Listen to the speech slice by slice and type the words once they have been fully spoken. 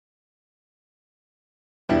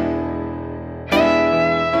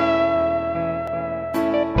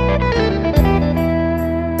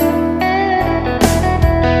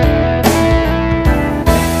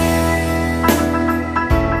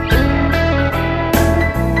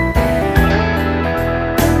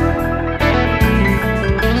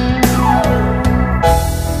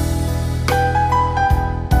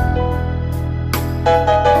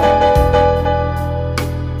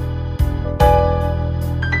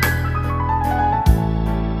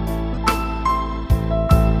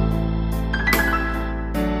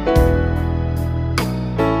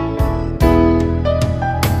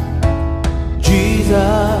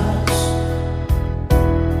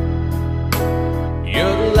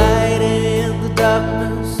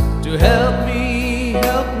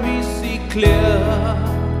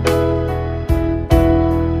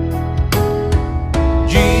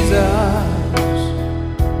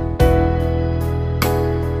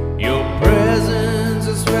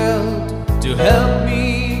to help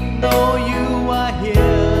me know you are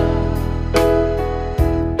here.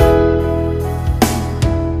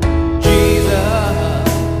 Jesus,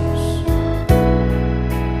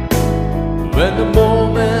 when the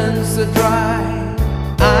moments are dry,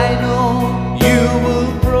 I know you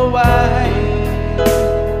will provide.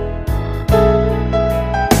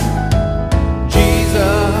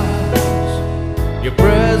 Your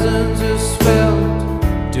presence is felt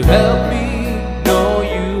to help me know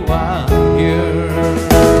you are here.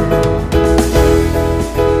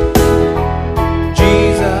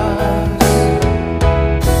 Jesus,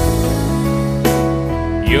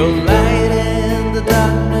 your light in the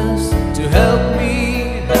darkness to help me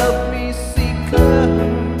see clear.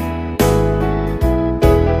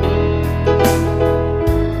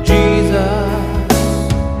 Jesus,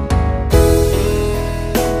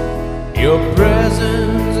 your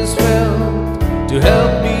presence is felt to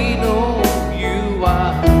help me know you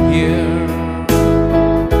are here.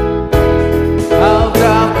 How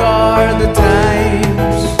dark are the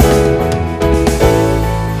times,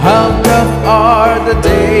 how tough are the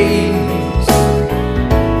days.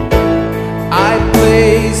 I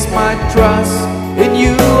place my trust in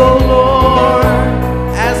you, oh Lord,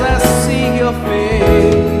 as I see your face.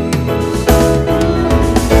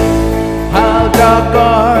 How dark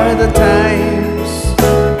are the times,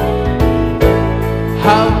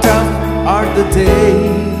 how tough are the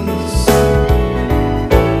days.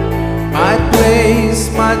 I place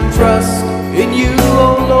my trust in you,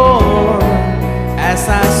 oh Lord, as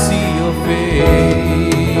I see your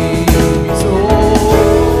face. Oh,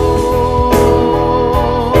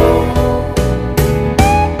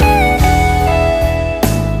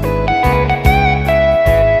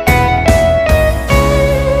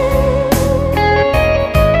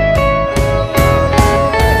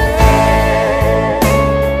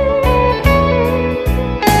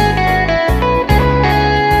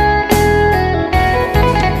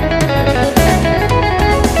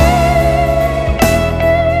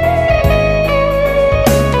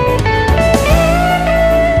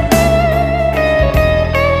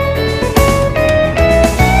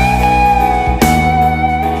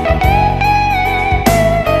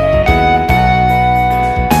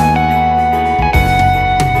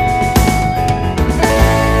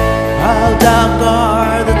 how dark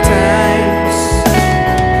are the times,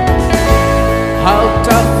 how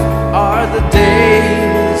tough are the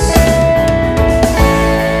days.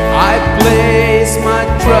 I place my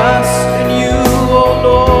trust in you, oh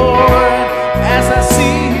Lord, as I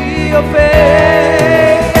see your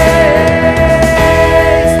face.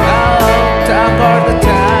 How dark are the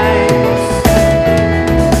times,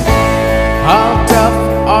 how tough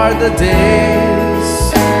are the days.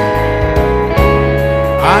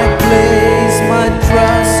 I place my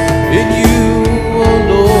trust in you, oh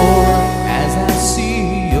Lord, as I see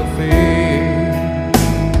your face.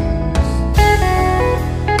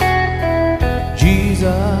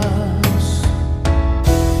 Jesus,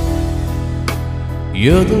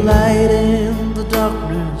 you're the light in the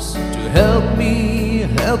darkness to help me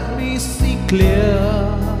see clear.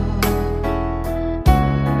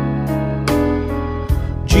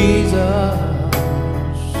 Jesus,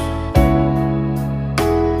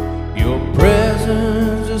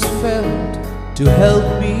 is felt to help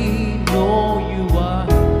me know you are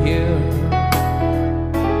here.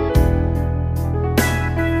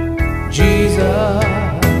 Jesus,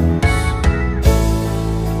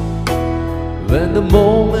 when the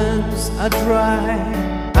moments are dry,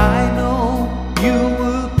 I know